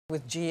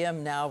With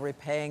GM now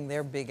repaying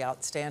their big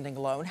outstanding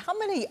loan, how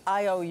many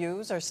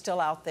IOUs are still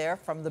out there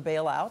from the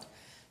bailout?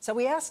 So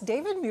we asked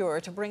David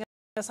Muir to bring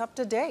us up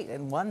to date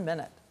in 1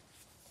 minute.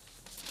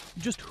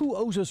 Just who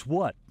owes us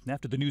what?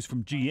 After the news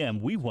from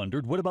GM, we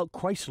wondered, what about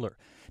Chrysler?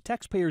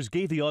 Taxpayers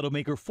gave the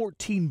automaker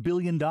 $14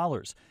 billion,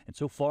 and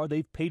so far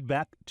they've paid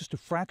back just a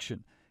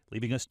fraction,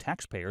 leaving us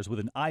taxpayers with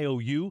an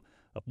IOU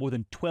of more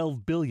than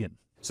 $12 billion.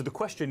 So the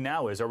question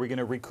now is, are we going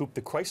to recoup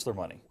the Chrysler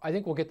money? I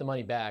think we'll get the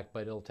money back,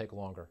 but it'll take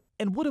longer.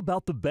 And what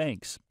about the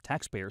banks?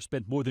 Taxpayers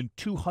spent more than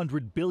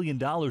 $200 billion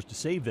to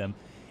save them,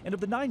 and of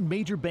the 9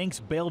 major banks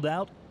bailed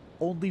out,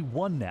 only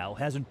one now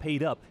hasn't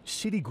paid up,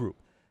 Citigroup.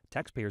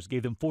 Taxpayers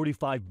gave them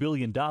 $45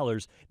 billion.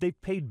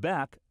 They've paid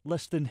back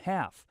less than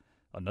half.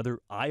 Another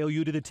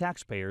IOU to the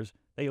taxpayers,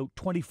 they owe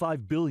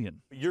 $25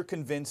 billion. You're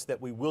convinced that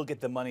we will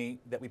get the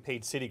money that we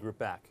paid Citigroup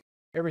back?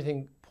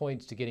 Everything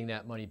points to getting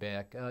that money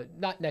back.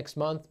 Not next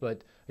month,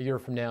 but a year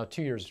from now,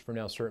 2 years from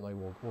now, certainly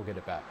we'll get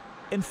it back.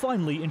 And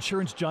finally,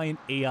 insurance giant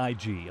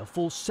AIG, a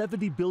full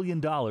 $70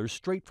 billion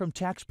straight from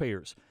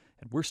taxpayers.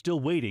 And we're still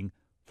waiting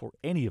for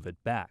any of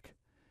it back.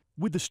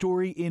 With the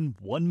story in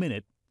 1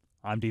 minute,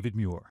 I'm David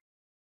Muir.